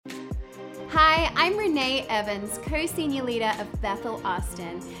Hi, I'm Renee Evans, co-senior leader of Bethel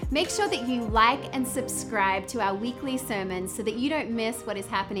Austin. Make sure that you like and subscribe to our weekly sermons so that you don't miss what is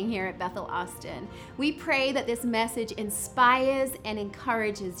happening here at Bethel Austin. We pray that this message inspires and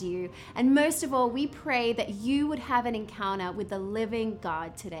encourages you. And most of all, we pray that you would have an encounter with the living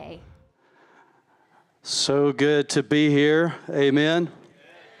God today. So good to be here. Amen.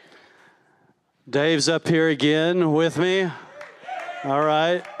 Dave's up here again with me. All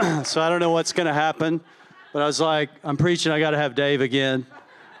right. So I don't know what's going to happen, but I was like, I'm preaching. I got to have Dave again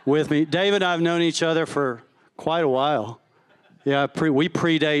with me. Dave and I have known each other for quite a while. Yeah, we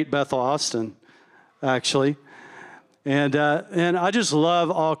predate Bethel Austin, actually. And I just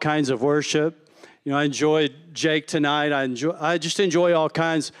love all kinds of worship. You know, I enjoyed Jake tonight. I just enjoy all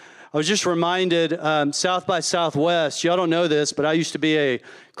kinds. I was just reminded, South by Southwest, y'all don't know this, but I used to be a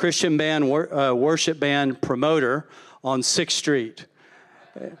Christian band, worship band promoter on 6th Street.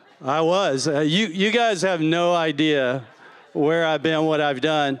 I was. You guys have no idea where I've been, what I've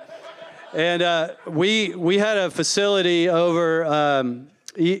done. And we had a facility over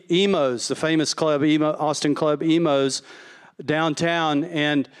Emo's, the famous club, Austin Club Emo's, downtown.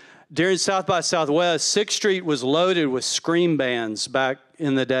 And during South by Southwest, 6th Street was loaded with scream bands back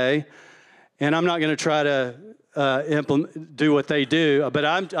in the day. And I'm not going to try to do what they do, but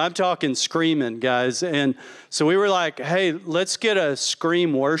I'm talking screaming, guys. And so we were like, hey, let's get a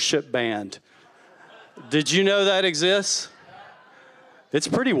scream worship band. Did you know that exists? It's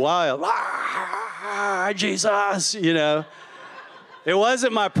pretty wild. Ah, Jesus, you know. It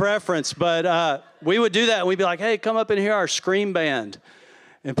wasn't my preference, but we would do that, and we'd be like, hey, come up and hear our scream band.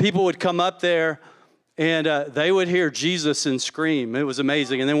 And people would come up there, and they would hear Jesus and scream. It was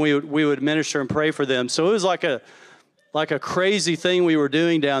amazing. And then we would minister and pray for them. So it was like a crazy thing we were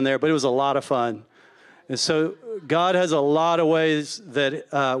doing down there, but it was a lot of fun. And so God has a lot of ways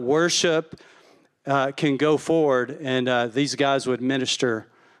that worship can go forward, and these guys would minister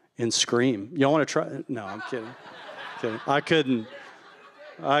and scream. Y'all want to try? No, I'm kidding.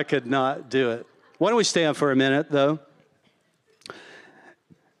 I could not do it. Why don't we stand for a minute, though?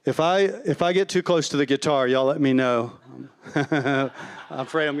 If I get too close to the guitar, y'all let me know. I'm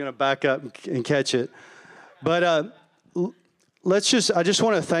afraid I'm going to back up and catch it. But I just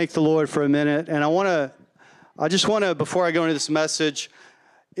want to thank the Lord for a minute, and I just want to, before I go into this message,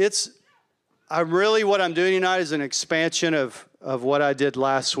 what I'm doing tonight is an expansion of what I did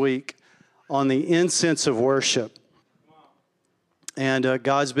last week on the incense of worship. And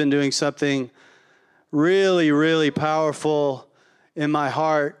God's been doing something really, really powerful in my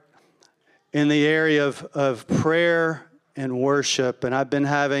heart in the area of prayer and worship. And I've been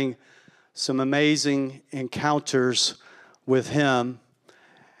having some amazing encounters with Him.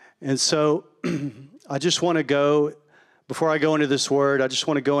 And so I just want to go, before I go into this word, I just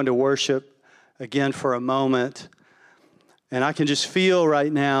want to go into worship again for a moment. And I can just feel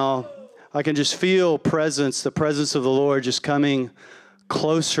right now, the presence of the Lord just coming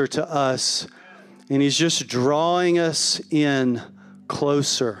closer to us. And He's just drawing us in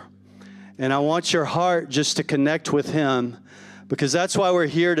closer. And I want your heart just to connect with Him, because that's why we're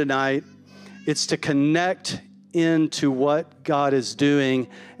here tonight. It's to connect into what God is doing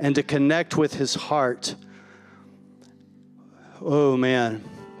and to connect with His heart. Oh, man.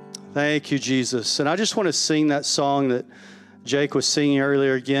 Thank you, Jesus. And I just want to sing that song that Jake was singing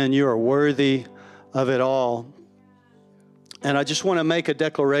earlier again. You are worthy of it all. And I just want to make a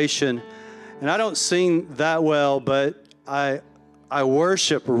declaration. And I don't sing that well, but I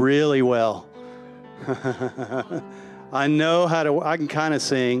worship really well. I can kind of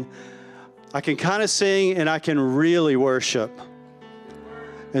sing. I can kind of sing, and I can really worship.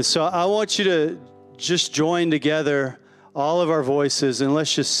 And so I want you to just join together all of our voices, and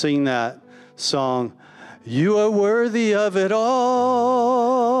let's just sing that song. You are worthy of it all.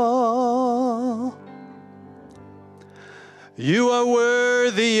 You are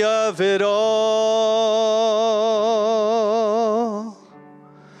worthy of it all.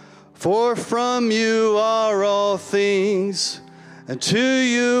 For from you are all things, and to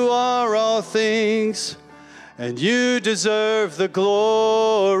you are all things, and you deserve the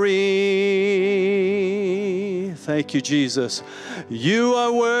glory. Thank you, Jesus. You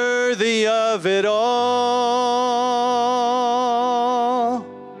are worthy of it all.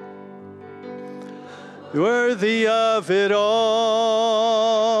 Worthy of it all.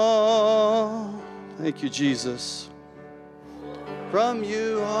 Thank you, Jesus. From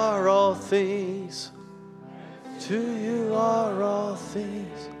you are all things, to you are all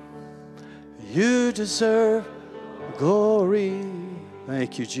things. You deserve glory.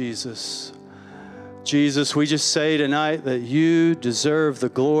 Thank you, Jesus. Jesus, we just say tonight that you deserve the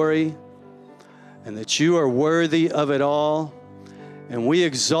glory. and that you are worthy of it all. And we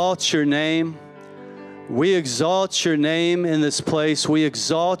exalt your name. We exalt your name in this place. We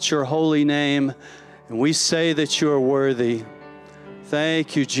exalt your holy name, and we say that you are worthy.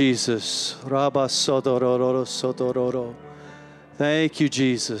 Thank you, Jesus. Thank you,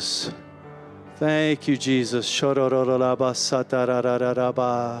 Jesus. Thank you, Jesus.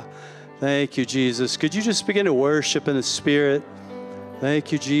 Thank you, Jesus. Could you just begin to worship in the Spirit?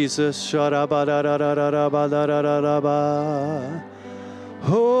 Thank you, Jesus. Yeah,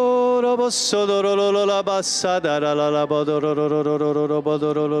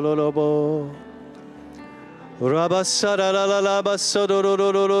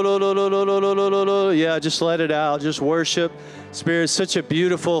 just let it out. Just worship. Spirit, such a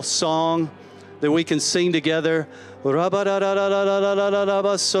beautiful song that we can sing together.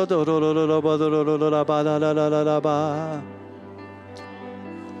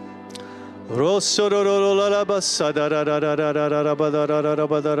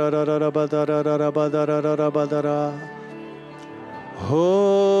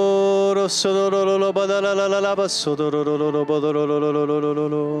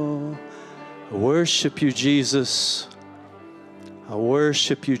 Worship you, Jesus. I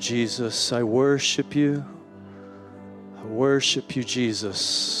worship you, Jesus. I worship you. I worship you,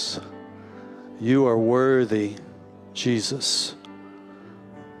 Jesus. You are worthy, Jesus.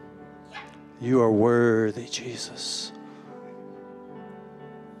 You are worthy, Jesus.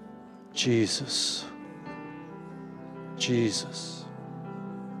 Jesus. Jesus.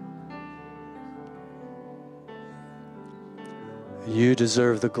 You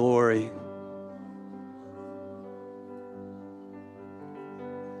deserve the glory.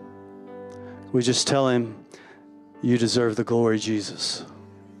 We just tell him, you deserve the glory, Jesus.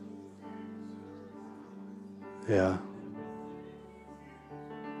 Yeah.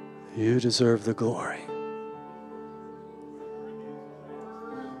 You deserve the glory.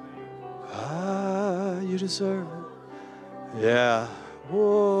 You deserve it. Yeah.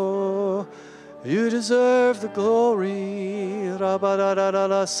 Whoa. You deserve the glory.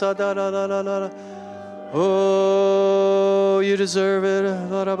 Oh, you deserve it.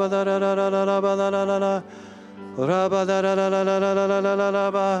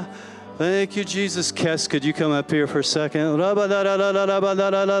 Thank you, Jesus. Kes, could you come up here for a second?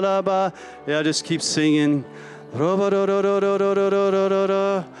 Yeah, just keep singing.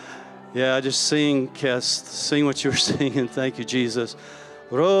 Yeah, just sing, Kes. Sing what you were singing. Thank you, Jesus.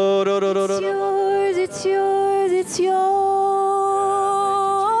 It's yours, it's yours, it's yours.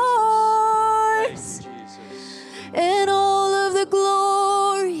 And all of the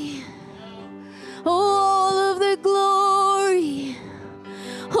glory, all of the glory,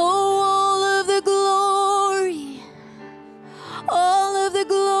 all of the glory, all of the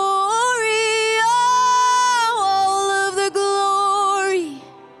glory, all of the glory,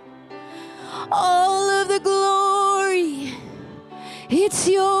 all of the glory. It's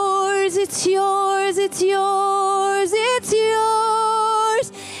yours, it's yours, it's yours, it's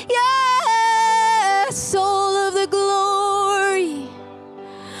yours. Yes, all of the glory,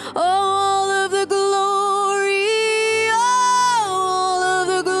 all of the glory, all of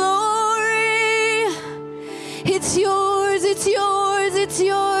the glory. It's yours, it's yours, it's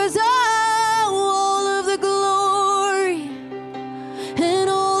yours. All of the glory and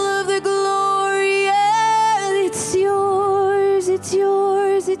all of the glory. Yeah, it's yours, it's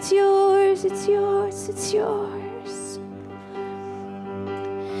yours, it's yours, it's yours, it's yours.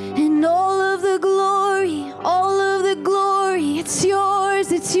 And all of the glory, all of the glory, it's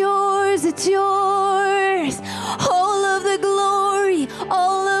yours, it's yours, it's yours. All of the glory,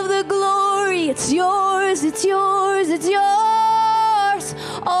 all of the glory, it's yours, it's yours, it's yours.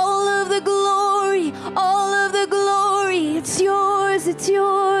 All of the glory, all of the glory, it's yours, it's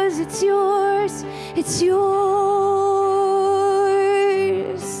yours, it's yours, it's yours.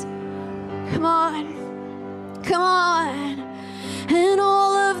 Come on, come on. And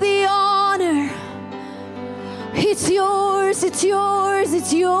all of the honor, it's yours, it's yours,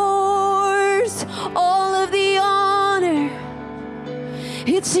 it's yours. All of the honor,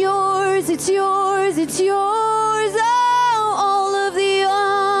 it's yours, it's yours, it's yours. Oh, all of the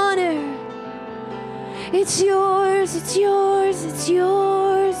honor, it's yours, it's yours, it's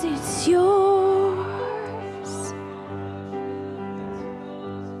yours, it's yours.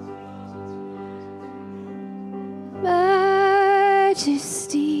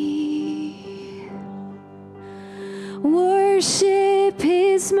 Majesty, worship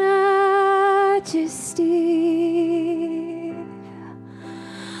His majesty.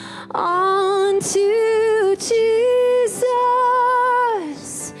 Unto Jesus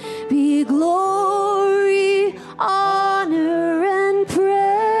be glory.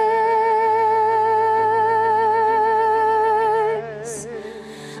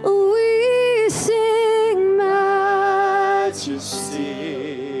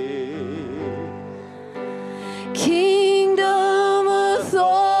 Kingdom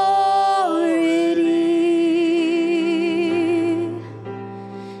authority.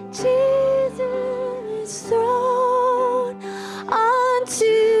 Jesus' throne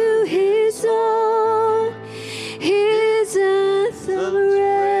unto his own. His anthem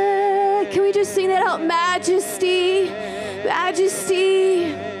read. Can we just sing that out? Majesty,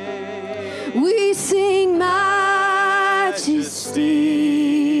 majesty. We sing majesty.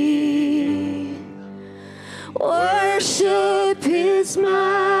 Worship his majesty.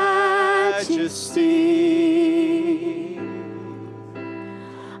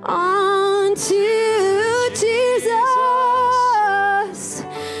 Unto Jesus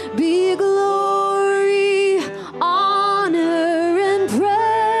be glory, honor, and praise.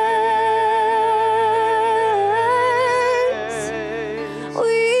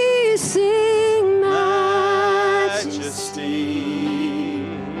 We sing majesty.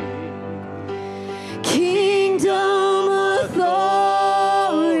 Kingdom authority.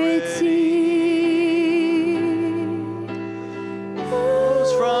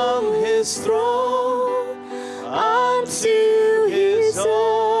 Rose from his throne Unto his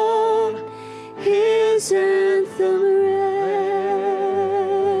own, his anthem raise.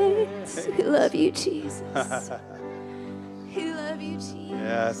 We love you, Jesus. We love you, Jesus.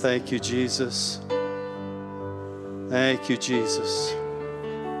 Yeah, thank you, Jesus. Thank you, Jesus.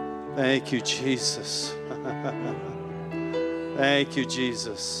 Thank you, Jesus. Thank you,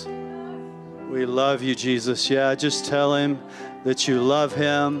 Jesus. We love you, Jesus. Yeah, just tell him that you love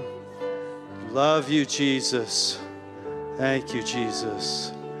him. Love you, Jesus. Thank you,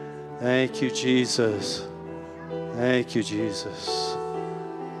 Jesus. Thank you, Jesus. Thank you, Jesus.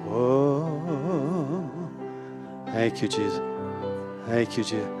 Oh, thank you, Jesus. Thank you,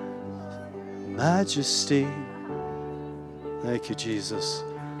 Jesus. Majesty. Thank you, Jesus.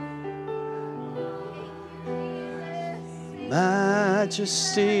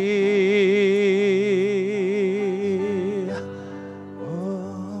 Majesty.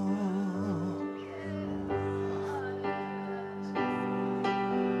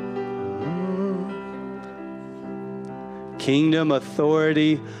 Kingdom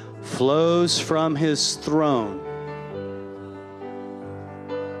authority flows from his throne.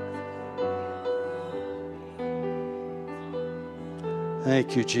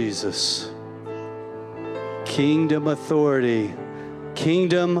 Thank you, Jesus. Kingdom authority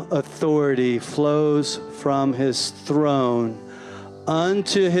flows from his throne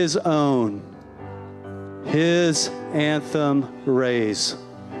unto his own. His anthem raise.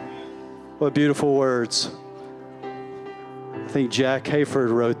 What beautiful words. I think Jack Hayford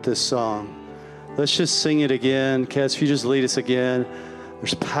wrote this song. Let's just sing it again. Cass, if you just lead us again.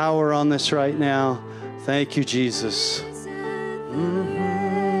 There's power on this right now. Thank you, Jesus.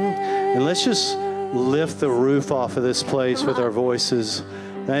 And let's just lift the roof off of this place with our voices.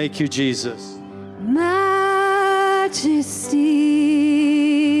 Thank you, Jesus. Majesty,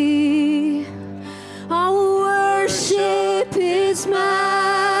 I worship his majesty.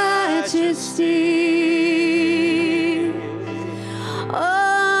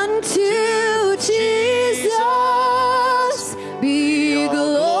 Unto Jesus be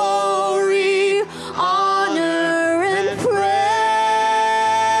glory, honor, and praise.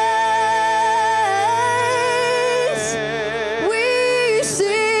 We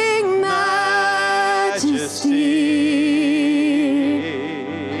sing majesty.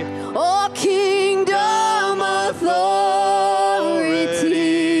 Oh, kingdom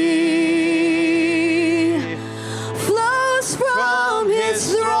authority flows from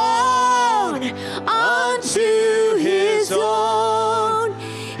his throne unto his own.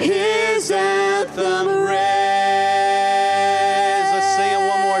 His anthem Let's sing it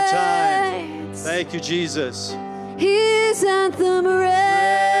one more time. reigns. Thank you, Jesus. His anthem reigns.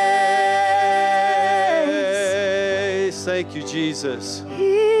 Thank you, Jesus.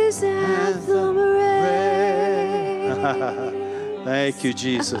 His anthem reigns. Thank you,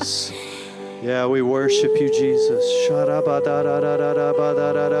 Jesus. Yeah, we worship you, Jesus. Yeah,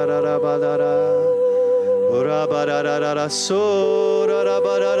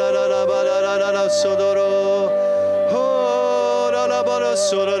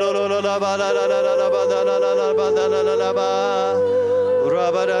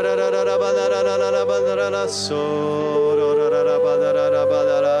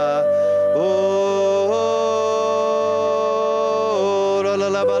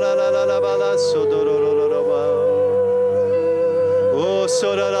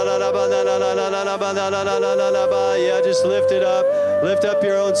 just lift it up. Lift up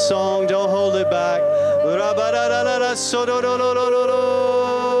your own song. Don't hold it back.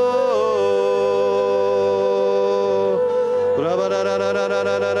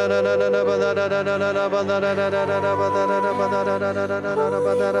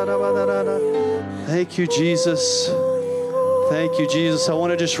 Thank you, Jesus. Thank you, Jesus. I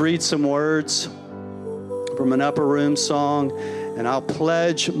want to just read some words from an upper room song, and I'll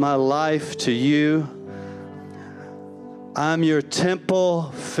pledge my life to you. I'm your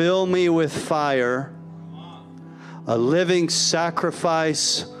temple, fill me with fire, a living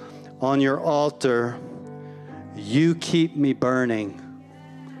sacrifice on your altar. You keep me burning.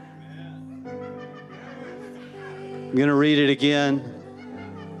 I'm going to read it again.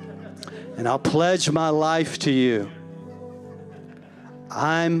 And I'll pledge my life to you.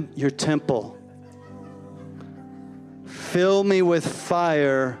 I'm your temple. Fill me with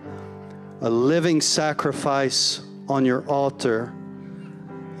fire, a living sacrifice on your altar.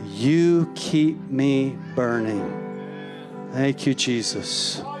 You keep me burning. Thank you,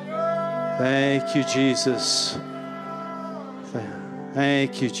 Jesus. Thank you, Jesus.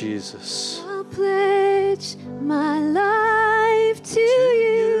 Thank you, Jesus. I'll pledge my life to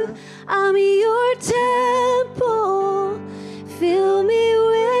you. I'm your temple. Fill me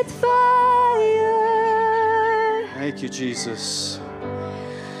with fire. Thank you, Jesus.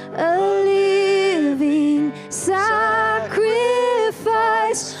 A living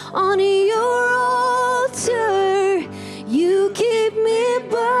sacrifice on your altar. You keep me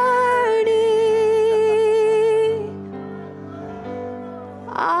burning.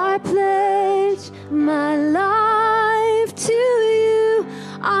 I pledge my life to you.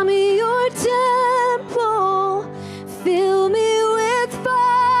 I'm your temple. Fill me with fire.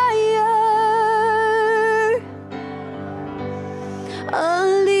 A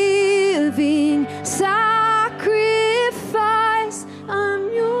living sacrifice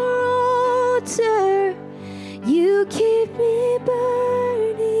on your altar. You keep me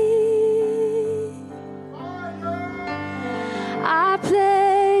burning. I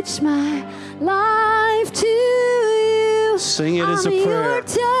pledge my life to you. Sing it as a prayer. Your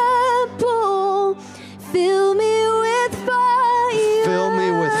temple. Fill me with fire. Fill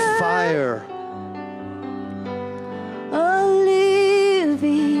me with fire. A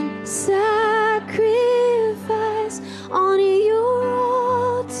living sacrifice on your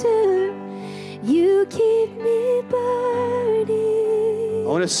altar. You keep me burning. I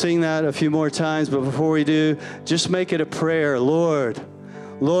want to sing that a few more times, but before we do, just make it a prayer. Lord,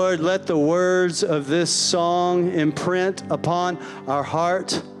 let the words of this song imprint upon our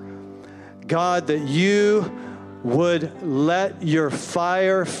heart. God, that you would let your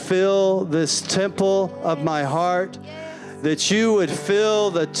fire fill this temple of my heart, that you would fill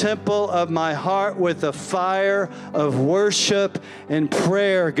the temple of my heart with the fire of worship and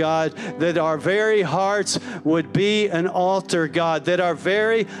prayer, God, that our very hearts would be an altar, God, that our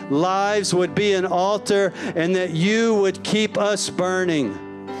very lives would be an altar, and that you would keep us burning.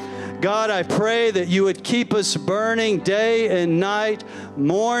 God, I pray that you would keep us burning day and night,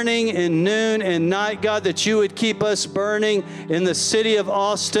 morning and noon and night. God, that you would keep us burning in the city of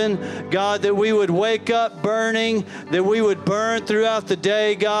Austin. God, that we would wake up burning, that we would burn throughout the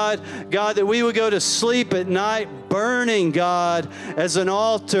day, God. God, that we would go to sleep at night burning, God, as an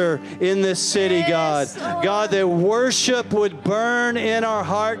altar in this city, God. God, that worship would burn in our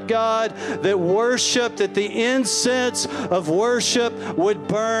heart, God. That worship, that the incense of worship would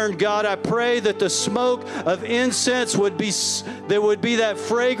burn, God. I pray that the smoke of incense would be, that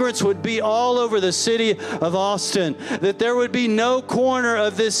fragrance would be all over the city of Austin. That there would be no corner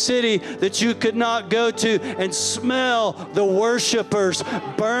of this city that you could not go to and smell the worshipers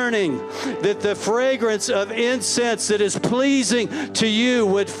burning. That the fragrance of incense that is pleasing to you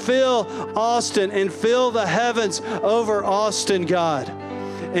would fill Austin and fill the heavens over Austin, God.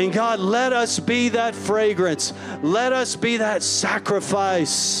 And God, let us be that fragrance. Let us be that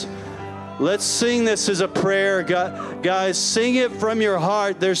sacrifice. Let's sing this as a prayer. Guys, sing it from your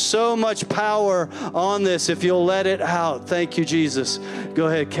heart. There's so much power on this if you'll let it out. Thank you, Jesus. Go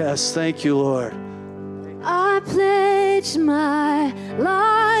ahead, Cass. Thank you, Lord. I pledge my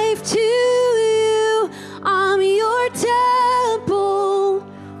life to you. I'm your temple.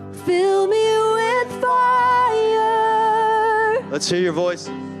 Fill me with fire. Let's hear your voice.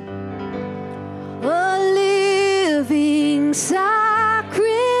 A living sacrifice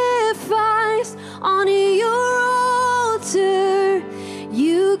on your altar.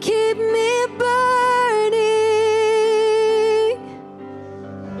 You keep me burning.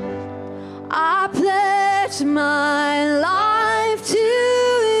 I pledge my life to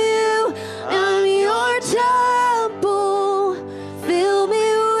you. I'm your temple. Fill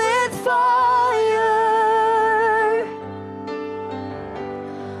me with fire.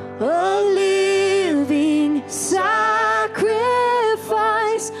 A living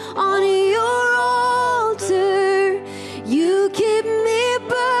sacrifice on your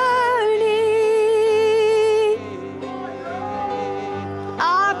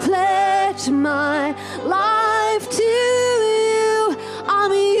lift my life to you.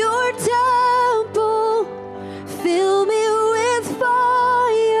 I'm your temple. Fill me with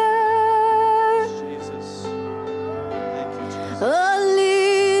fire. Jesus. Thank you, Jesus. A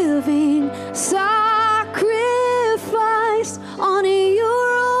living sacrifice on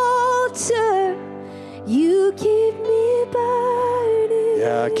your altar. You keep me burning.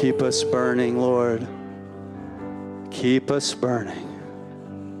 Yeah, keep us burning, Lord. Keep us burning.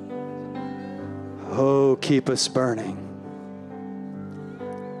 Oh, keep us burning.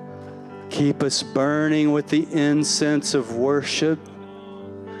 Keep us burning with the incense of worship.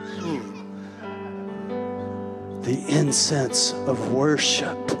 The incense of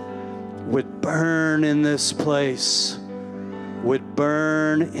worship would burn in this place, would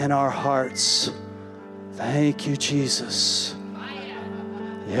burn in our hearts. Thank you, Jesus.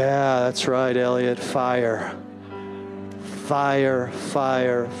 Yeah, that's right, Elliot. Fire. Fire,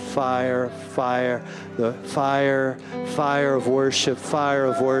 fire, fire, fire. The fire of worship, fire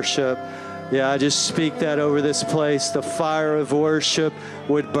of worship. Yeah, I just speak that over this place. The fire of worship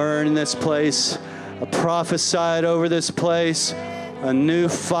would burn in this place. I prophesied over this place. A new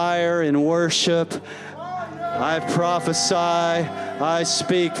fire in worship. I prophesy, I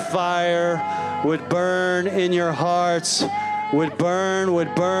speak fire would burn in your hearts. Would burn,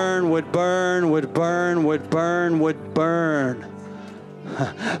 would burn, would burn, would burn, would burn, would burn.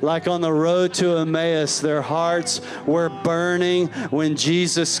 Like on the road to Emmaus, their hearts were burning when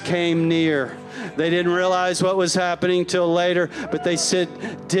Jesus came near. They didn't realize what was happening till later, but they said,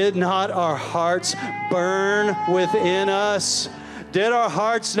 did not our hearts burn within us? Did our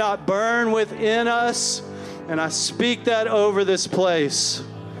hearts not burn within us? And I speak that over this place.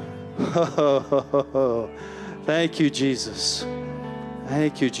 Thank you, Jesus.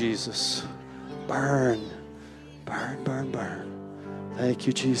 Thank you, Jesus. Burn, burn, burn, burn. Thank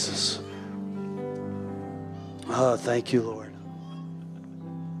you, Jesus. Oh, thank you, Lord.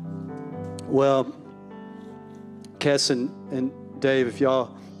 Well, Kes and Dave, if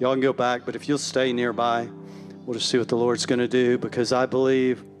y'all can go back, but if you'll stay nearby, we'll just see what the Lord's going to do, because I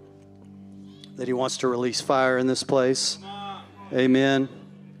believe that He wants to release fire in this place. Amen.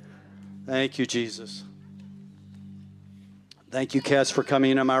 Thank you, Jesus. Thank you, Kes, for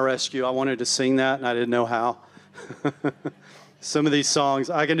coming to my rescue. I wanted to sing that, and I didn't know how. Some of these songs,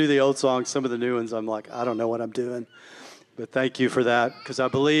 I can do the old songs. Some of the new ones, I'm like, I don't know what I'm doing. But thank you for that, because I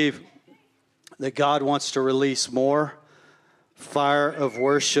believe that God wants to release more fire of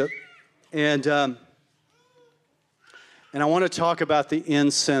worship. And I want to talk about the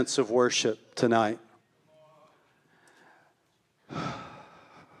incense of worship tonight.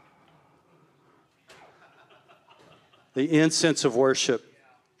 The incense of worship.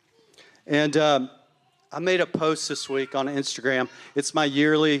 And I made a post this week on Instagram. It's my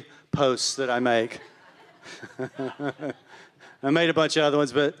yearly post that I make. I made a bunch of other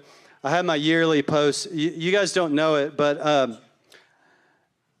ones, but I have my yearly post. You guys don't know it, but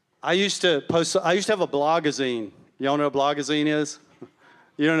I used to have a blogazine. Y'all know what a blogazine is?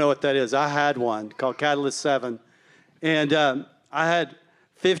 You don't know what that is. I had one called Catalyst 7. And I had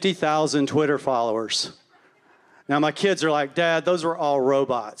 50,000 Twitter followers. Now, my kids are like, Dad, those were all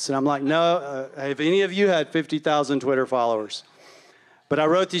robots. And I'm like, no, have any of you had 50,000 Twitter followers? But I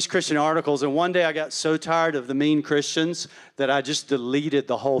wrote these Christian articles, and one day I got so tired of the mean Christians that I just deleted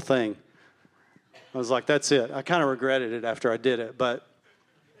the whole thing. I was like, that's it. I kind of regretted it after I did it. But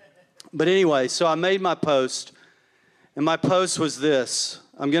anyway, so I made my post, and my post was this.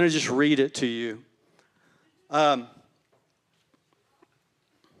 I'm going to just read it to you. I'm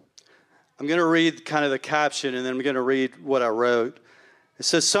going to read kind of the caption, and then I'm going to read what I wrote. It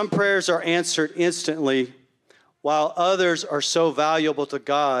says, some prayers are answered instantly, while others are so valuable to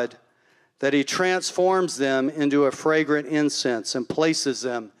God that He transforms them into a fragrant incense and places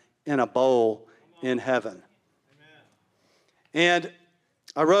them in a bowl in heaven. Amen. And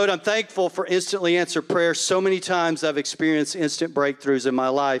I wrote, I'm thankful for instantly answered prayers. So many times I've experienced instant breakthroughs in my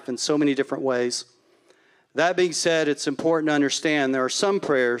life in so many different ways. That being said, it's important to understand there are some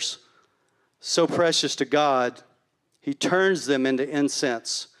prayers so precious to God, He turns them into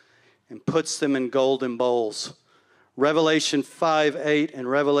incense and puts them in golden bowls. Revelation 5:8 and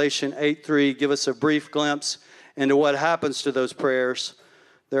Revelation 8:3 give us a brief glimpse into what happens to those prayers.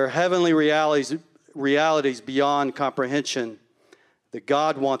 There are heavenly realities beyond comprehension that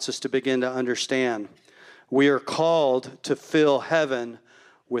God wants us to begin to understand. We are called to fill heaven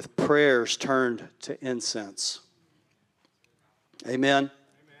with prayers turned to incense. Amen.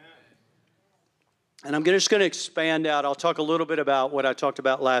 And I'm just going to expand out. I'll talk a little bit about what I talked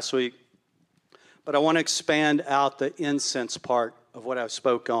about last week, but I want to expand out the incense part of what I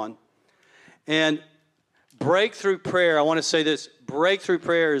spoke on. And breakthrough prayer, I want to say this, breakthrough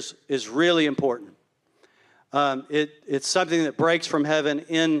prayer is really important. It's something that breaks from heaven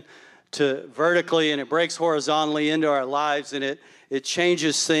into vertically, and it breaks horizontally into our lives, and it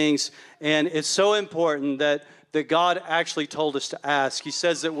changes things. And it's so important that God actually told us to ask. He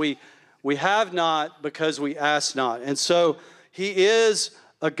says that we have not because we ask not. And so he is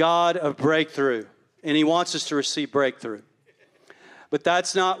a God of breakthrough, and he wants us to receive breakthrough. But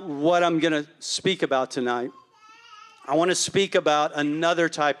that's not what I'm going to speak about tonight. I want to speak about another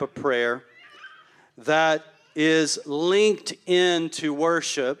type of prayer that is linked into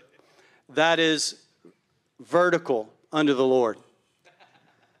worship, that is vertical unto the Lord.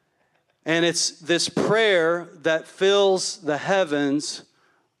 And it's this prayer that fills the heavens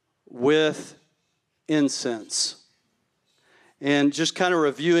with incense. And just kind of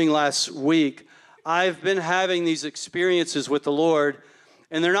reviewing last week, I've been having these experiences with the Lord,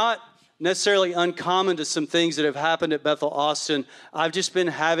 and they're not necessarily uncommon to some things that have happened at Bethel Austin. I've just been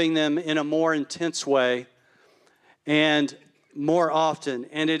having them in a more intense way and more often.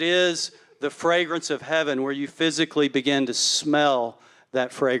 And it is the fragrance of heaven, where you physically begin to smell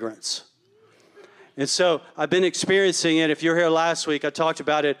that fragrance. And so I've been experiencing it. If you were here last week, I talked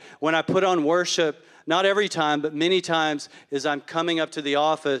about it. When I put on worship, not every time, but many times, as I'm coming up to the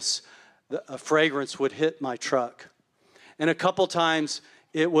office, a fragrance would hit my truck. And a couple times,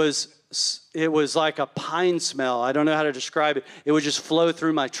 it was like a pine smell. I don't know how to describe it. It would just flow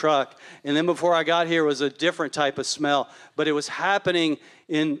through my truck. And then before I got here, it was a different type of smell. But it was happening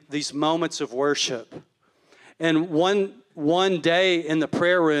in these moments of worship. And one day in the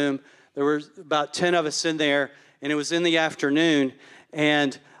prayer room, there were about 10 of us in there, and it was in the afternoon,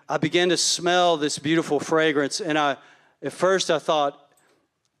 and I began to smell this beautiful fragrance. And at first I thought,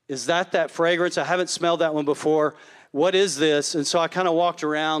 is that fragrance? I haven't smelled that one before. What is this? And so I kind of walked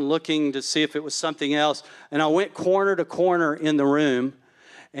around looking to see if it was something else. And I went corner to corner in the room,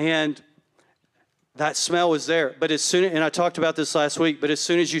 and that smell was there. But and I talked about this last week, but as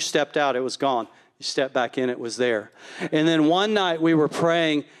soon as you stepped out, it was gone. You stepped back in, it was there. And then one night we were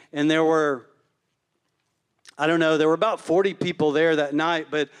praying, and there were about 40 people there that night,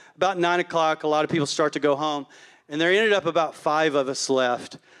 but about 9 o'clock, a lot of people start to go home. And there ended up about 5 of us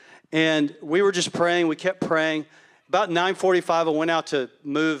left. And we were just praying. We kept praying. About 9:45, I went out to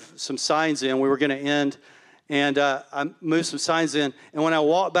move some signs in. We were going to end. And I moved some signs in. And when I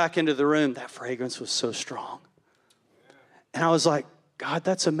walked back into the room, that fragrance was so strong. And I was like, God,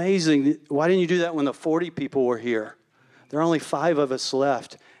 that's amazing. Why didn't you do that when the 40 people were here? There are only 5 of us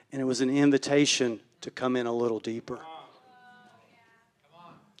left. And it was an invitation to come in a little deeper.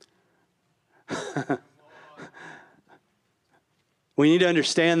 We need to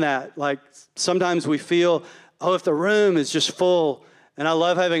understand that. Like, sometimes we feel, if the room is just full, and I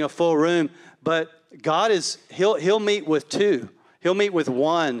love having a full room, but God he'll meet with 2. He'll meet with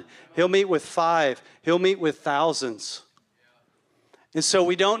 1. He'll meet with 5. He'll meet with thousands. And so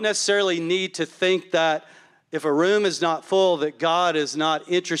we don't necessarily need to think that if a room is not full, that God is not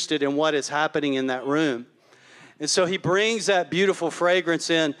interested in what is happening in that room. And so he brings that beautiful fragrance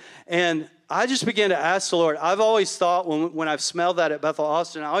in, and I just began to ask the Lord. I've always thought, when I've smelled that at Bethel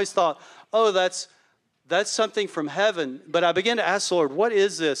Austin, I always thought, that's something from heaven. But I began to ask the Lord, what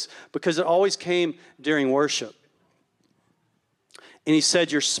is this? Because it always came during worship. And he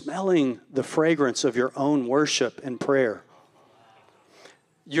said, you're smelling the fragrance of your own worship and prayer.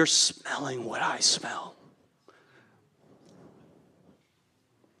 You're smelling what I smell.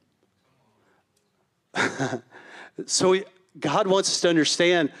 So God wants us to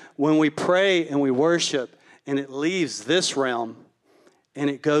understand, when we pray and we worship and it leaves this realm and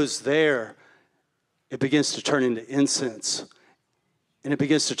it goes there, it begins to turn into incense. And it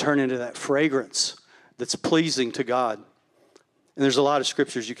begins to turn into that fragrance that's pleasing to God. And there's a lot of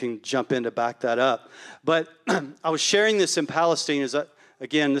scriptures you can jump in to back that up. But I was sharing this in Palestine.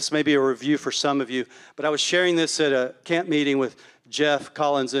 Again, this may be a review for some of you, but I was sharing this at a camp meeting with Jeff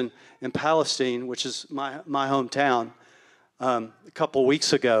Collins in Palestine, which is my hometown, a couple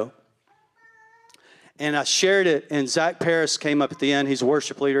weeks ago. And I shared it, and Zach Paris came up at the end. He's a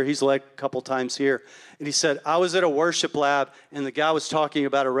worship leader. He's led a couple times here. And he said, I was at a worship lab, and the guy was talking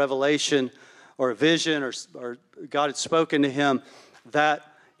about a revelation or a vision, or God had spoken to him, that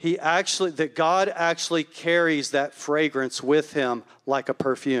God actually carries that fragrance with him like a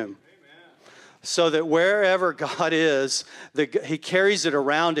perfume. So that wherever God is, he carries it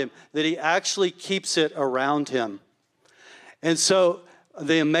around him, that he actually keeps it around him. And so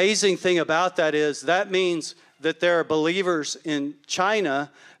the amazing thing about that is that means that there are believers in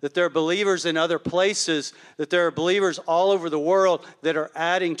China, that there are believers in other places, that there are believers all over the world that are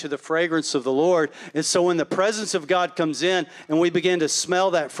adding to the fragrance of the Lord. And so when the presence of God comes in and we begin to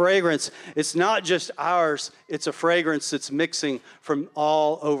smell that fragrance, it's not just ours, it's a fragrance that's mixing from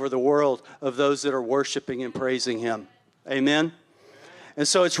all over the world of those that are worshiping and praising Him. Amen? And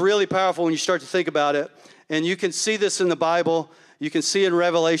so it's really powerful when you start to think about it. And you can see this in the Bible. You can see in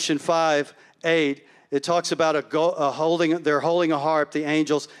Revelation 5:8. It talks about they're holding a harp, the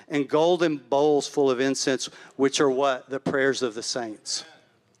angels, and golden bowls full of incense, which are what? The prayers of the saints.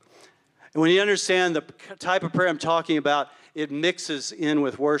 And when you understand the type of prayer I'm talking about, it mixes in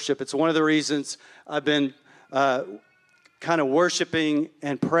with worship. It's one of the reasons I've been kind of worshiping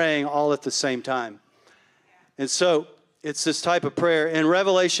and praying all at the same time. And so it's this type of prayer. And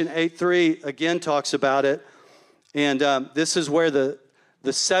Revelation 8:3 again talks about it. And this is where the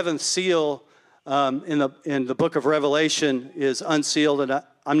seventh seal in the book of Revelation is unsealed, and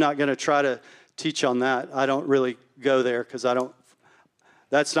I'm not going to try to teach on that. I don't really go there because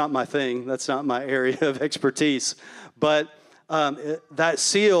that's not my thing. That's not my area of expertise. But that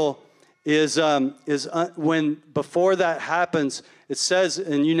seal is when before that happens, it says,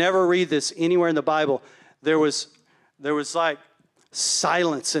 and you never read this anywhere in the Bible, there was like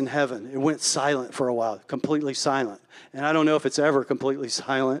silence in heaven. It went silent for a while, completely silent. And I don't know if it's ever completely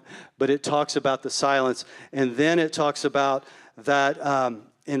silent, but it talks about the silence. And then it talks about that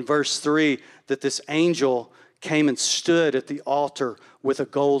in verse 3, that this angel came and stood at the altar with a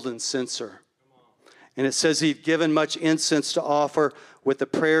golden censer. And it says he'd given much incense to offer with the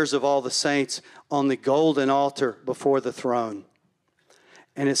prayers of all the saints on the golden altar before the throne.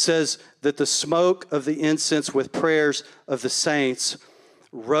 And it says that the smoke of the incense with prayers of the saints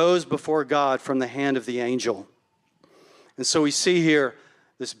rose before God from the hand of the angel. And so we see here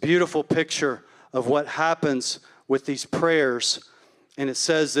this beautiful picture of what happens with these prayers. And it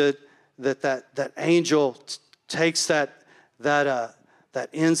says that angel takes that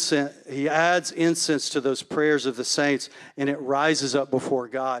incense, he adds incense to those prayers of the saints, and it rises up before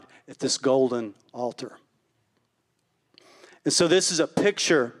God at this golden altar. And so this is a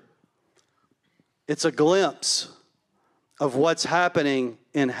picture, it's a glimpse of what's happening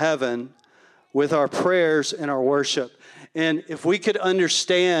in heaven with our prayers and our worship. And if we could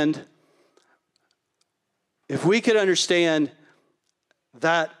understand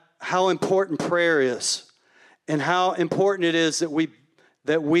that how important prayer is and how important it is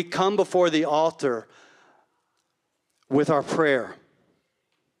that we come before the altar with our prayer.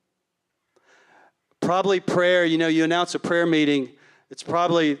 Probably prayer, you announce a prayer meeting,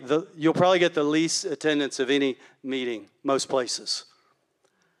 you'll probably get the least attendance of any meeting, most places.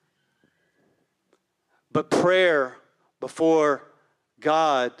 But prayer before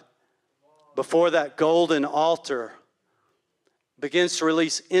God, before that golden altar, begins to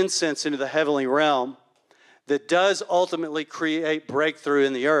release incense into the heavenly realm that does ultimately create breakthrough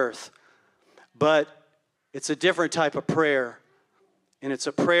in the earth. But it's a different type of prayer, and it's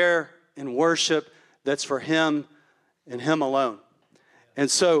a prayer and worship that's for Him and Him alone.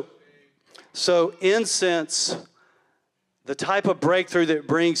 And so incense, the type of breakthrough that it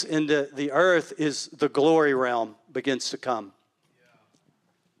brings into the earth is the glory realm begins to come.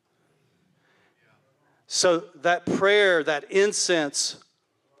 So that prayer, that incense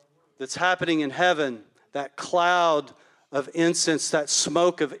that's happening in heaven, that cloud of incense, that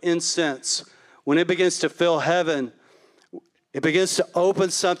smoke of incense, when it begins to fill heaven, it begins to open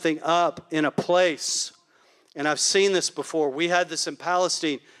something up in a place. And I've seen this before. We had this in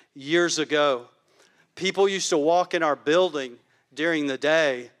Palestine years ago. People used to walk in our building during the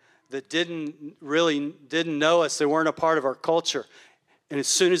day that didn't know us. They weren't a part of our culture. And as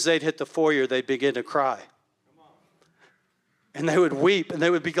soon as they'd hit the foyer, they'd begin to cry. And they would weep, and they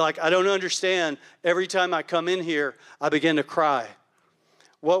would be like, I don't understand. Every time I come in here, I begin to cry.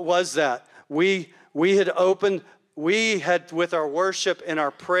 What was that? We had with our worship and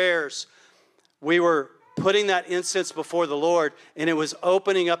our prayers, we were putting that incense before the Lord, and it was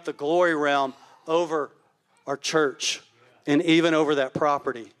opening up the glory realm over our church and even over that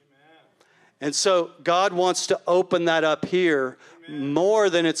property. And so God wants to open that up here more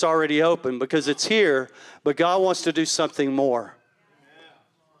than it's already open, because it's here, but God wants to do something more.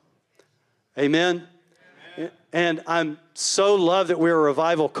 Amen? And I'm so love that we're a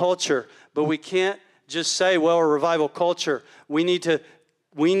revival culture, but we can't just say, well, we're a revival culture. We need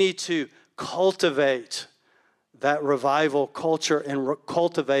to cultivate that revival culture and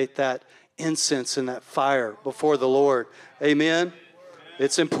cultivate that incense and that fire before the Lord. Amen?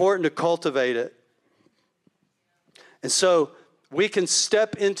 It's important to cultivate it. And so we can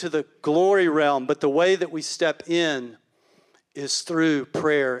step into the glory realm, but the way that we step in is through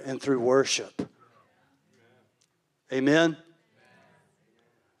prayer and through worship. Amen?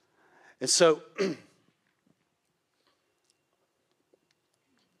 And so,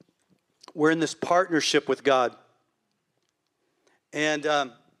 we're in this partnership with God. And I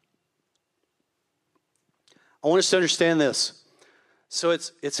want us to understand this. So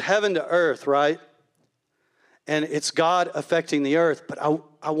it's heaven to earth, right? And it's God affecting the earth. But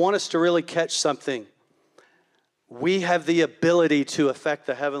I want us to really catch something. We have the ability to affect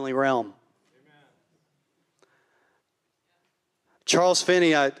the heavenly realm. Amen. Charles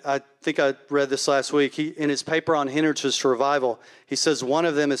Finney, I think I read this last week. In his paper on hindrances to revival, he says one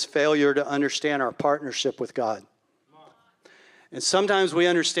of them is failure to understand our partnership with God. And sometimes we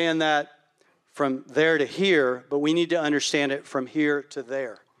understand that from there to here, but we need to understand it from here to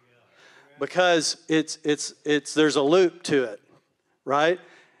there. Because there's a loop to it, right?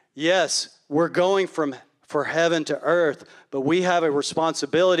 Yes, we're going for heaven to earth, but we have a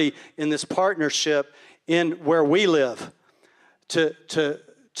responsibility in this partnership in where we live to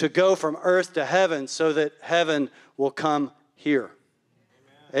go from earth to heaven so that heaven will come here.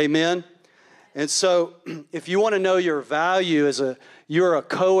 Amen. And so if you want to know your value you're a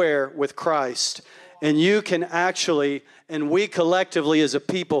co-heir with Christ, and you can actually, and we collectively as a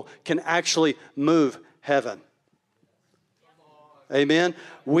people can actually move heaven. Amen.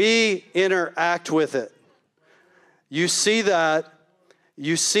 We interact with it. You see that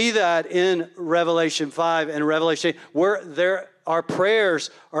in Revelation 5 and Revelation 8, where our prayers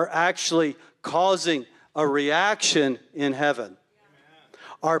are actually causing a reaction in heaven.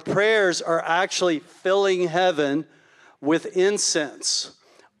 Our prayers are actually filling heaven with incense.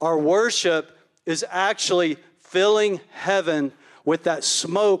 Our worship is actually filling heaven with that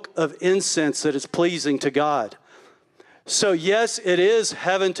smoke of incense that is pleasing to God. So yes, it is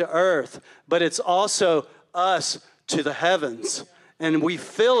heaven to earth, but it's also us to the heavens. And we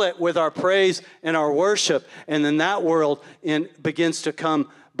fill it with our praise and our worship. And then that world begins to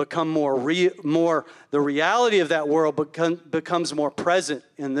become more, the reality of that world becomes more present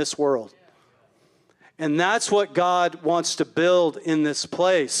in this world. And that's what God wants to build in this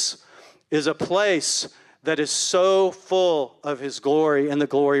place, is a place that is so full of His glory in the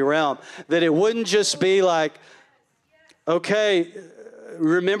glory realm, that it wouldn't just be like, okay,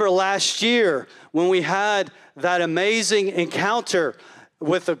 remember last year when we had that amazing encounter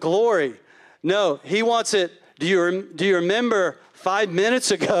with the glory? No, He wants it. Do you remember 5 minutes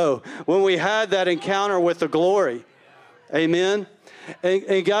ago when we had that encounter with the glory? Amen.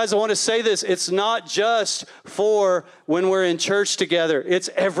 And guys, I want to say this. It's not just for when we're in church together. It's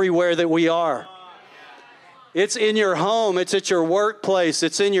everywhere that we are. It's in your home. It's at your workplace.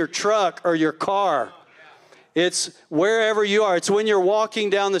 It's in your truck or your car. It's wherever you are. It's when you're walking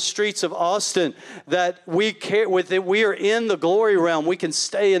down the streets of Austin that we are in the glory realm. We can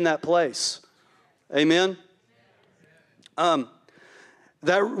stay in that place. Amen.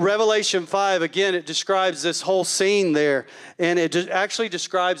 That Revelation 5, again, it describes this whole scene there. And it actually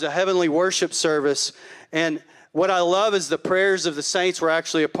describes a heavenly worship service. And what I love is the prayers of the saints were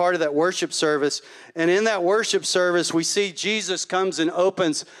actually a part of that worship service. And in that worship service, we see Jesus comes and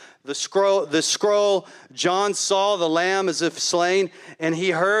opens the scroll. John saw the Lamb as if slain, and he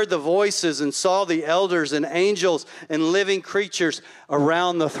heard the voices and saw the elders and angels and living creatures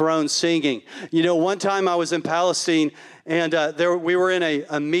around the throne singing. You know, one time I was in Palestine, and we were in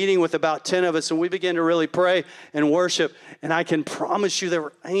a meeting with about 10 of us, and we began to really pray and worship. And I can promise you there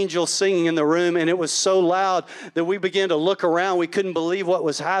were angels singing in the room, and it was so loud that we began to look around. We couldn't believe what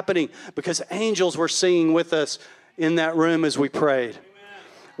was happening because angels were singing with us in that room as we prayed.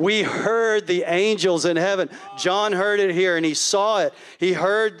 We heard the angels in heaven. John heard it here, and he saw it. He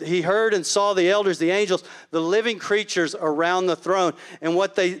heard and saw the elders, the angels, the living creatures around the throne. And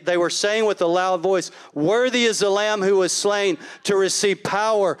what they were saying with a loud voice, "Worthy is the Lamb who was slain to receive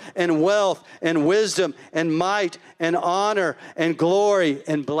power and wealth and wisdom and might and honor and glory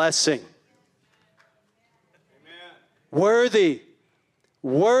and blessing." Amen.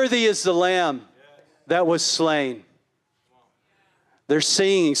 Worthy is the Lamb that was slain. They're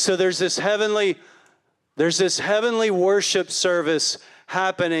singing. So there's this heavenly worship service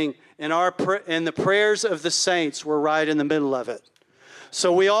happening, and the prayers of the saints were right in the middle of it.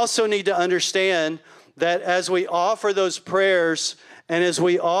 So we also need to understand that as we offer those prayers and as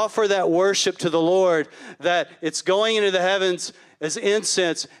we offer that worship to the Lord, that it's going into the heavens as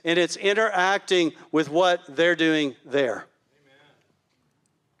incense and it's interacting with what they're doing there.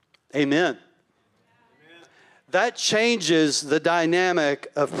 Amen. That changes the dynamic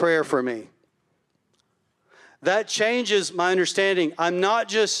of prayer for me. that changes my understanding. I'm not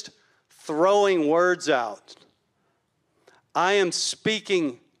just throwing words out. I am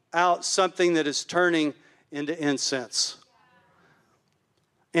speaking out something that is turning into incense.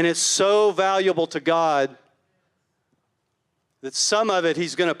 And it's so valuable to God that some of it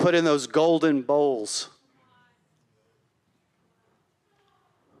he's going to put in those golden bowls.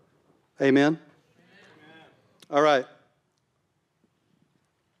 Amen? All right.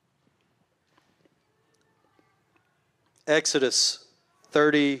 Exodus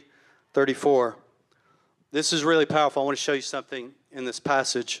 30, 34. This is really powerful. I want to show you something in this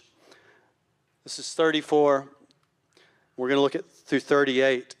passage. This is 34. We're going to look at through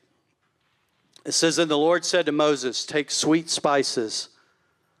 38. It says, and the Lord said to Moses, take sweet spices,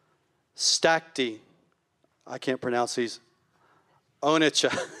 stacte, I can't pronounce these,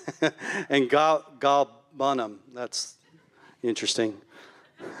 onycha, and galbanum. That's interesting.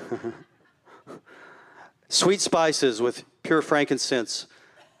 Sweet spices with pure frankincense.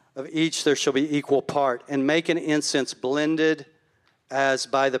 Of each there shall be equal part. And make an incense blended as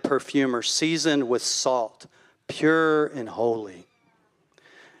by the perfumer, seasoned with salt, pure and holy.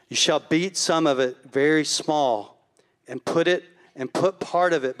 You shall beat some of it very small and put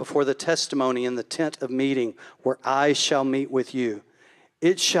part of it before the testimony in the tent of meeting, where I shall meet with you.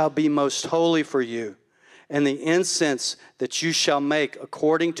 It shall be most holy for you. And the incense that you shall make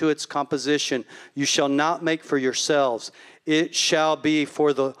according to its composition, you shall not make for yourselves. It shall be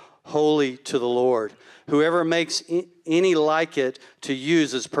for the holy to the Lord. Whoever makes any like it to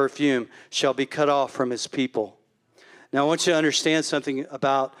use as perfume shall be cut off from his people. Now I want you to understand something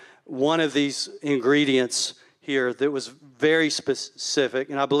about one of these ingredients here that was very specific,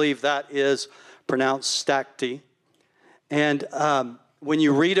 and I believe that is pronounced stacte. And when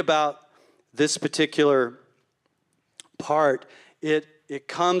you read about this particular part, it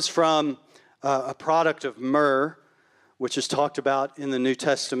comes from a product of myrrh, which is talked about in the New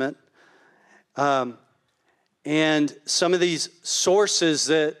Testament. And some of these sources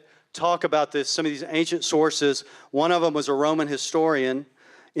that talk about this, some of these ancient sources, one of them was a Roman historian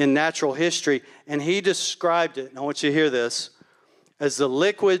in natural history, and he described it, and I want you to hear this, as the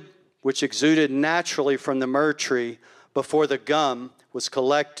liquid which exuded naturally from the myrrh tree before the gum was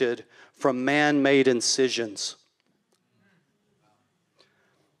collected from man-made incisions.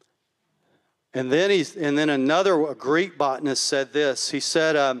 And then a Greek botanist said this. He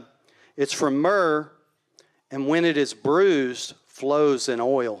said, it's from myrrh, and when it is bruised, flows in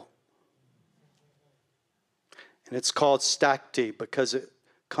oil. And it's called stacte because it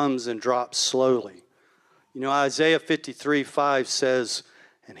comes and drops slowly. You know, Isaiah 53:5 says,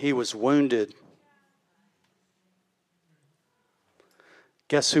 and he was wounded.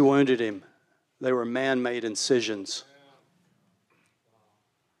 Guess who wounded him? They were man-made incisions.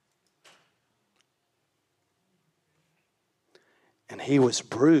 And he was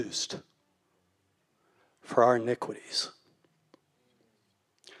bruised for our iniquities.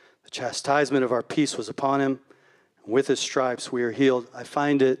 The chastisement of our peace was upon him. And with his stripes we are healed. I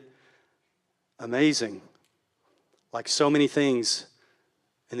find it amazing, like so many things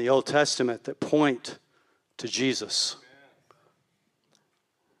in the Old Testament that point to Jesus,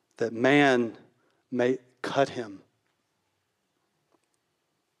 that man may cut him.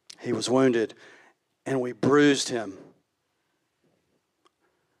 He was wounded, and we bruised him.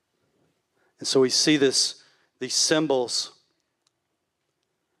 And so we see these symbols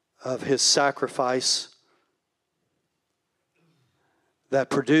of his sacrifice that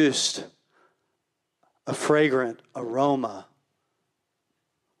produced a fragrant aroma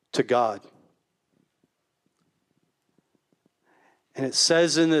to God. And it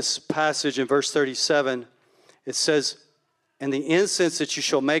says in this passage in verse 37, it says, and the incense that you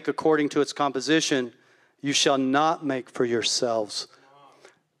shall make according to its composition, you shall not make for yourselves.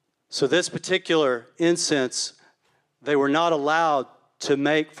 So this particular incense, they were not allowed to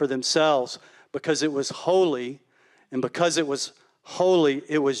make for themselves because it was holy. And because it was holy,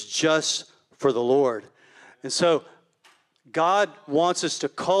 it was just for the Lord. And so God wants us to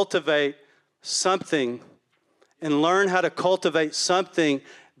cultivate something and learn how to cultivate something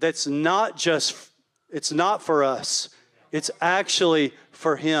that's not just, it's not for us. It's actually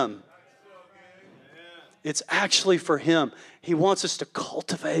for Him. It's actually for Him. He wants us to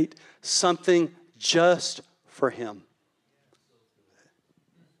cultivate something just for Him.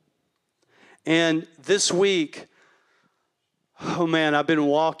 And this week, oh man, I've been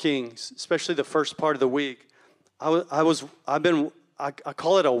walking, especially the first part of the week. I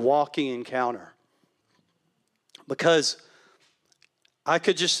call it a walking encounter, because I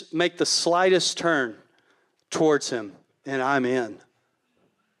could just make the slightest turn towards Him and I'm in.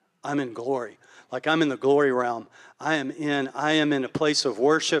 I'm in glory. Like I'm in the glory realm. I am in a place of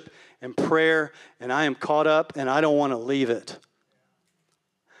worship and prayer, and I am caught up, and I don't want to leave it.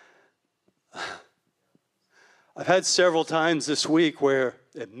 I've had several times this week where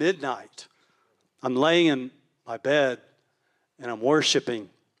at midnight, I'm laying in my bed, and I'm worshiping,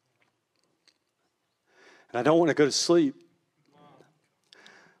 and I don't want to go to sleep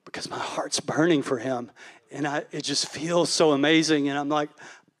because my heart's burning for him, and it just feels so amazing, and I'm like,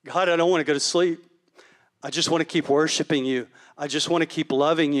 God, I don't want to go to sleep. I just want to keep worshiping you. I just want to keep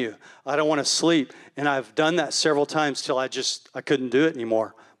loving you. I don't want to sleep. And I've done that several times till I couldn't do it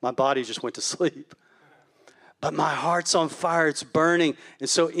anymore. My body just went to sleep. But my heart's on fire. It's burning. And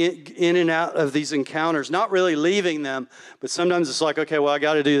so in and out of these encounters, not really leaving them, but sometimes it's like, okay, well, I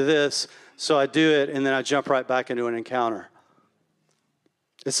got to do this. So I do it, and then I jump right back into an encounter.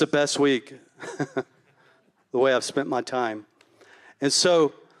 It's the best week, the way I've spent my time. And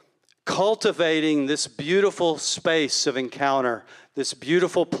so cultivating this beautiful space of encounter, this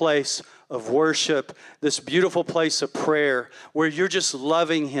beautiful place of worship, this beautiful place of prayer where you're just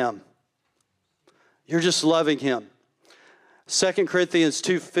loving him. You're just loving him. 2 Corinthians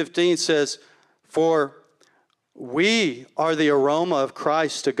 2:15 says, for we are the aroma of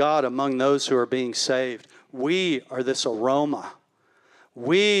Christ to God among those who are being saved. We are this aroma.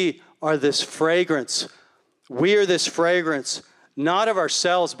 We are this fragrance. We are this fragrance, not of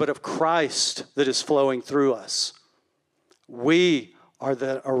ourselves, but of Christ that is flowing through us. We are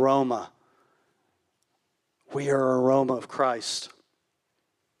the aroma. We are an aroma of Christ.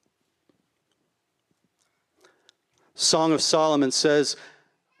 Song of Solomon says,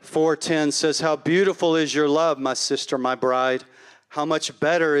 4:10 says, how beautiful is your love, my sister, my bride. How much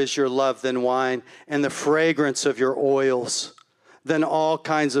better is your love than wine, and the fragrance of your oils than all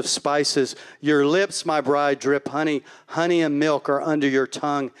kinds of spices. Your lips, my bride, drip honey. Honey and milk are under your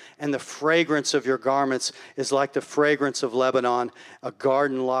tongue, and the fragrance of your garments is like the fragrance of Lebanon. A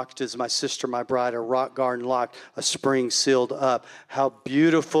garden locked is my sister, my bride, a rock garden locked, a spring sealed up. How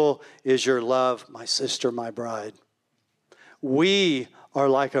beautiful is your love, my sister, my bride. We are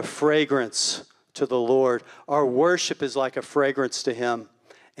like a fragrance to the Lord. Our worship is like a fragrance to him,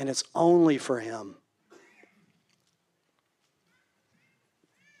 and it's only for him.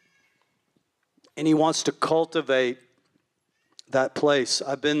 And he wants to cultivate that place.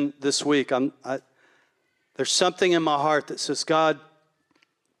 I've been this week. There's something in my heart that says, God,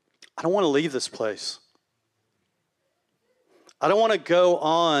 I don't want to leave this place. I don't want to go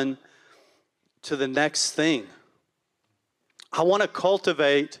on to the next thing. I want to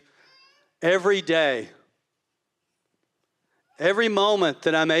cultivate every day, every moment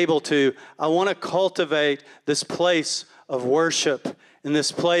that I'm able to. I want to cultivate this place of worship, in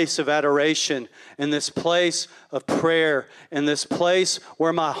this place of adoration, in this place of prayer, in this place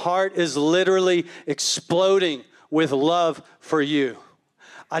where my heart is literally exploding with love for you.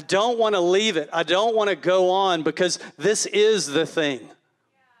 I don't want to leave it. I don't want to go on because this is the thing.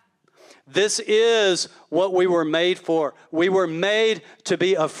 This is what we were made for. We were made to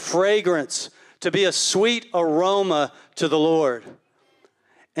be a fragrance, to be a sweet aroma to the Lord.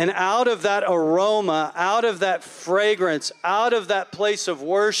 And out of that aroma, out of that fragrance, out of that place of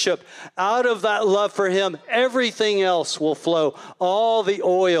worship, out of that love for him, everything else will flow. All the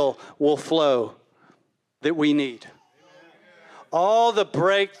oil will flow that we need. All the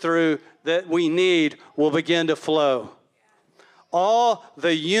breakthrough that we need will begin to flow. All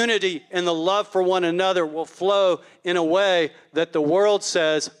the unity and the love for one another will flow in a way that the world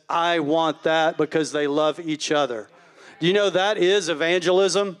says, I want that, because they love each other. Do you know that is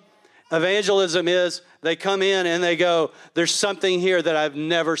evangelism? Evangelism is they come in and they go, there's something here that I've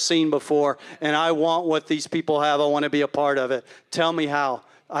never seen before, and I want what these people have. I want to be a part of it. Tell me how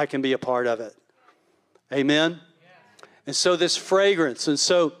I can be a part of it. Amen? And so this fragrance, and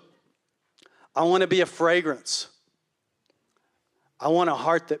so I want to be a fragrance. I want a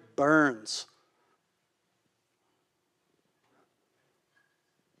heart that burns.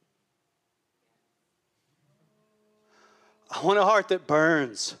 I want a heart that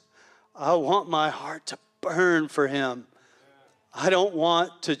burns. I want my heart to burn for him. I don't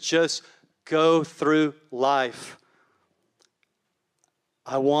want to just go through life.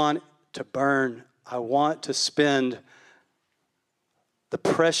 I want to burn. I want to spend the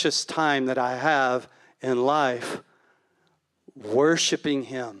precious time that I have in life worshiping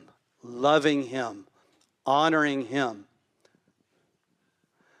him, loving him, honoring him.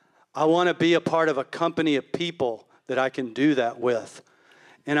 I want to be a part of a company of people that I can do that with.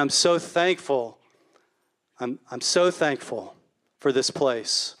 And I'm so thankful. I'm so thankful for this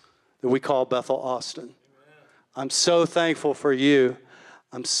place that we call Bethel Austin. I'm so thankful for you.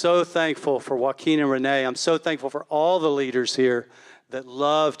 I'm so thankful for Joaquin and Renee. I'm so thankful for all the leaders here that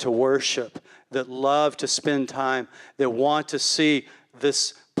love to worship, that love to spend time, that want to see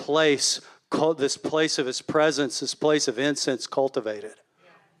this place of His presence, this place of incense cultivated.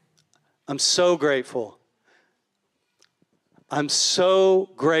 I'm so grateful. I'm so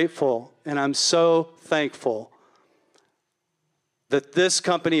grateful and I'm so thankful that this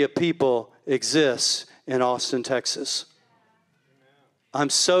company of people exists in Austin, Texas. I'm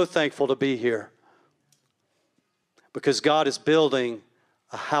so thankful to be here because God is building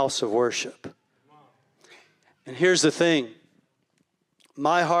a house of worship. And here's the thing.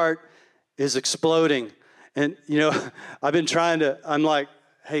 My heart is exploding. And, I'm like,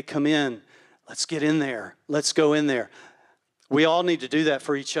 hey, come in. Let's get in there. Let's go in there. We all need to do that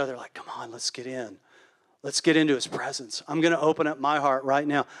for each other. Like, come on, let's get in. Let's get into His presence. I'm going to open up my heart right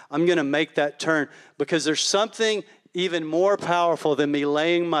now. I'm going to make that turn because there's something even more powerful than me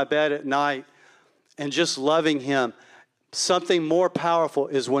laying in my bed at night and just loving Him. Something more powerful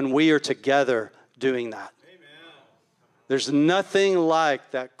is when we are together doing that. Amen. There's nothing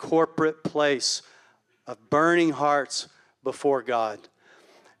like that corporate place of burning hearts before God.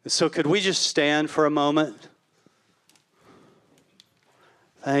 And so could we just stand for a moment?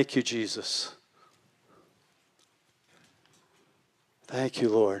 Thank you, Jesus. Thank you,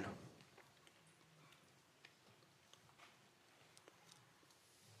 Lord.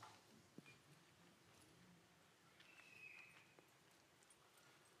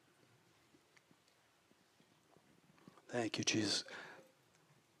 Thank you, Jesus.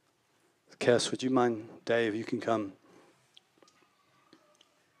 Kes, would you mind, Dave, you can come.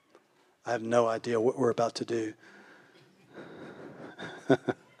 I have no idea what we're about to do.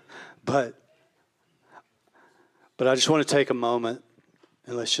 But I just want to take a moment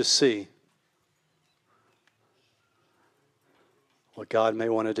and let's just see what God may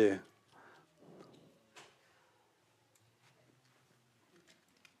want to do.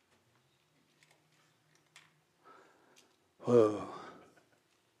 Whoa.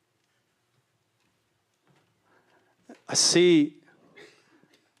 I see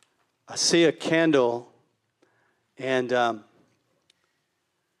a candle and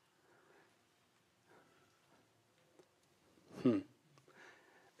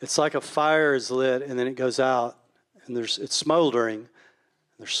it's like a fire is lit and then it goes out and it's smoldering.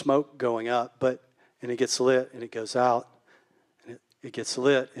 There's smoke going up, and it gets lit and it goes out. And it gets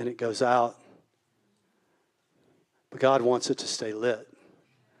lit and it goes out. But God wants it to stay lit.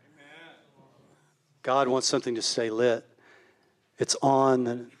 Amen. God wants something to stay lit. It's on.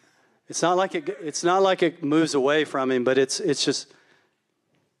 And it's not like it moves away from Him, but it's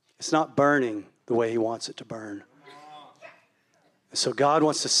not burning the way He wants it to burn. So God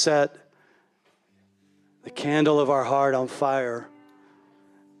wants to set the candle of our heart on fire,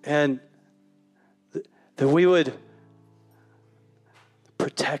 and that we would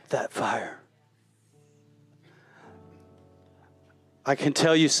protect that fire. I can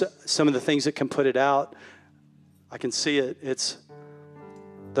tell you some of the things that can put it out. I can see it. It's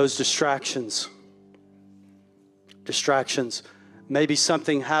those distractions. Distractions. Maybe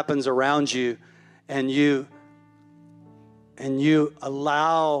something happens around you, and you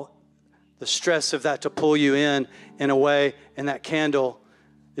allow the stress of that to pull you in a way, and that candle,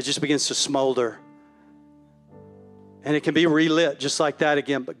 it just begins to smolder. And it can be relit just like that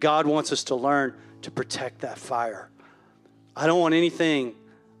again, but God wants us to learn to protect that fire. I don't want anything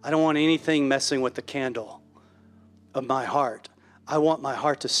messing with the candle of my heart. I want my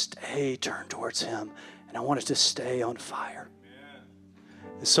heart to stay turned towards Him, and I want it to stay on fire.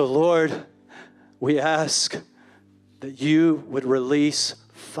 And so, Lord, we ask that You would release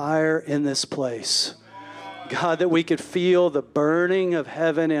fire in this place. God, that we could feel the burning of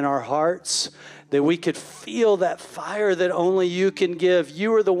heaven in our hearts, that we could feel that fire that only You can give.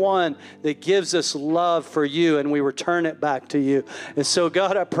 You are the one that gives us love for You, and we return it back to You. And so,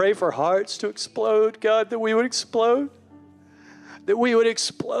 God, I pray for hearts to explode, God, that we would explode. That we would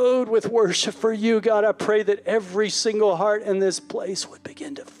explode with worship for You. God, I pray that every single heart in this place would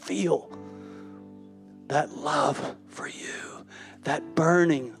begin to feel that love for You, that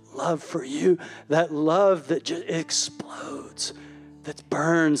burning love for You, that love that just explodes, that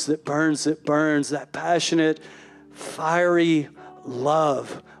burns, that passionate, fiery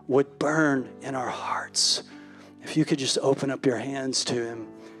love would burn in our hearts. If you could just open up your hands to Him,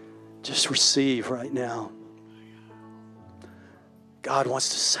 just receive right now. God wants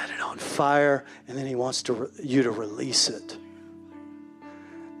to set it on fire, and then He wants you to release it.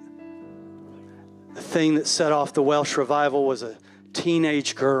 The thing that set off the Welsh revival was a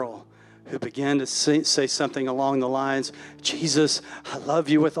teenage girl who began to say something along the lines, Jesus, I love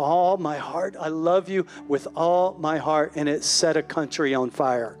you with all my heart. I love you with all my heart. And it set a country on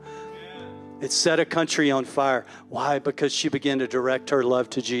fire. It set a country on fire. Why? Because she began to direct her love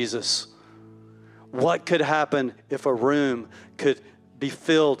to Jesus. What could happen if a room could be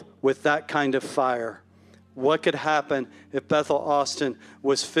filled with that kind of fire? What could happen if Bethel Austin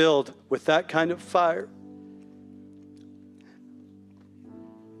was filled with that kind of fire?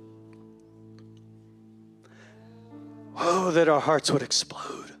 Oh, that our hearts would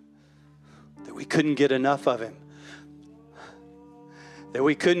explode, that we couldn't get enough of him, that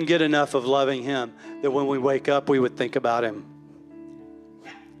we couldn't get enough of loving him, that when we wake up, we would think about him.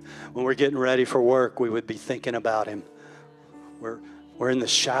 When we're getting ready for work, we would be thinking about him. We're in the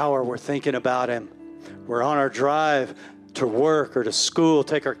shower, we're thinking about him. We're on our drive to work or to school,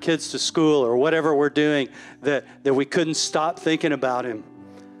 take our kids to school or whatever we're doing, that we couldn't stop thinking about him.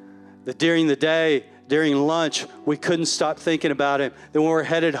 That during the day, during lunch, we couldn't stop thinking about him. Then when we're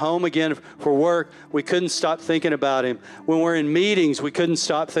headed home again for work, we couldn't stop thinking about him. When we're in meetings, we couldn't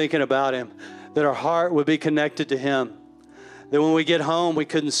stop thinking about him. That our heart would be connected to him. That when we get home, we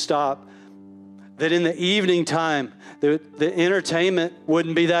couldn't stop. That in the evening time, the entertainment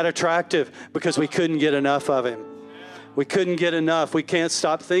wouldn't be that attractive because we couldn't get enough of him. We couldn't get enough. We can't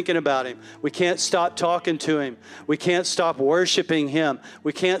stop thinking about him. We can't stop talking to him. We can't stop worshiping him.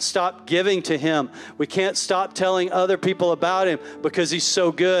 We can't stop giving to him. We can't stop telling other people about him because he's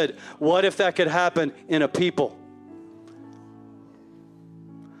so good. What if that could happen in a people?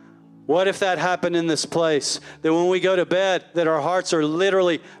 What if that happened in this place? That when we go to bed, that our hearts are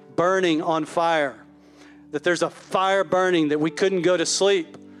literally burning on fire. That there's a fire burning, that we couldn't go to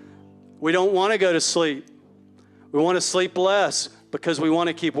sleep. We don't want to go to sleep. We want to sleep less because we want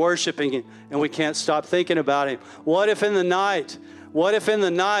to keep worshiping him and we can't stop thinking about him. What if in the night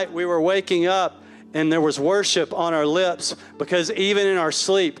we were waking up and there was worship on our lips because even in our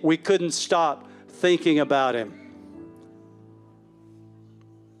sleep we couldn't stop thinking about him?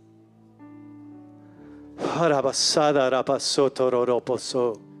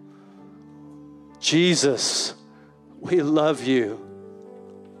 Jesus, we love you.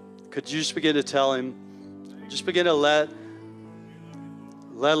 Could you just begin to tell him? Just begin to let a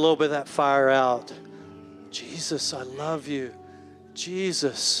little bit of that fire out. Jesus, I love you.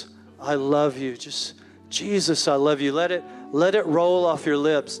 Jesus, I love you. Just Jesus, I love you. Let it roll off your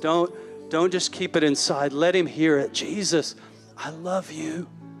lips. Don't just keep it inside. Let him hear it. Jesus, I love you.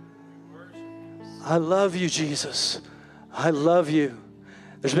 I love you, Jesus. I love you.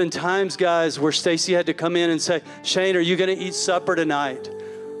 There's been times, guys, where Stacy had to come in and say, Shane, are you going to eat supper tonight?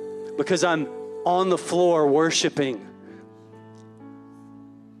 Because I'm on the floor worshiping.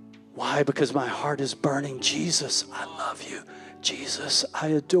 Why? Because my heart is burning. Jesus, I love you. Jesus, I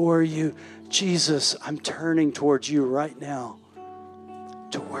adore you. Jesus, I'm turning towards you right now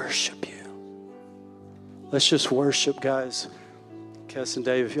to worship you. Let's just worship, guys. Kes and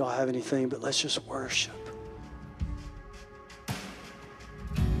Dave, if y'all have anything, but let's just worship.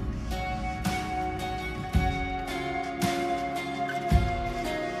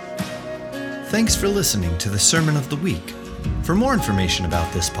 Thanks for listening to the Sermon of the Week. For more information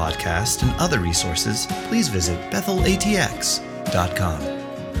about this podcast and other resources, please visit bethelatx.com.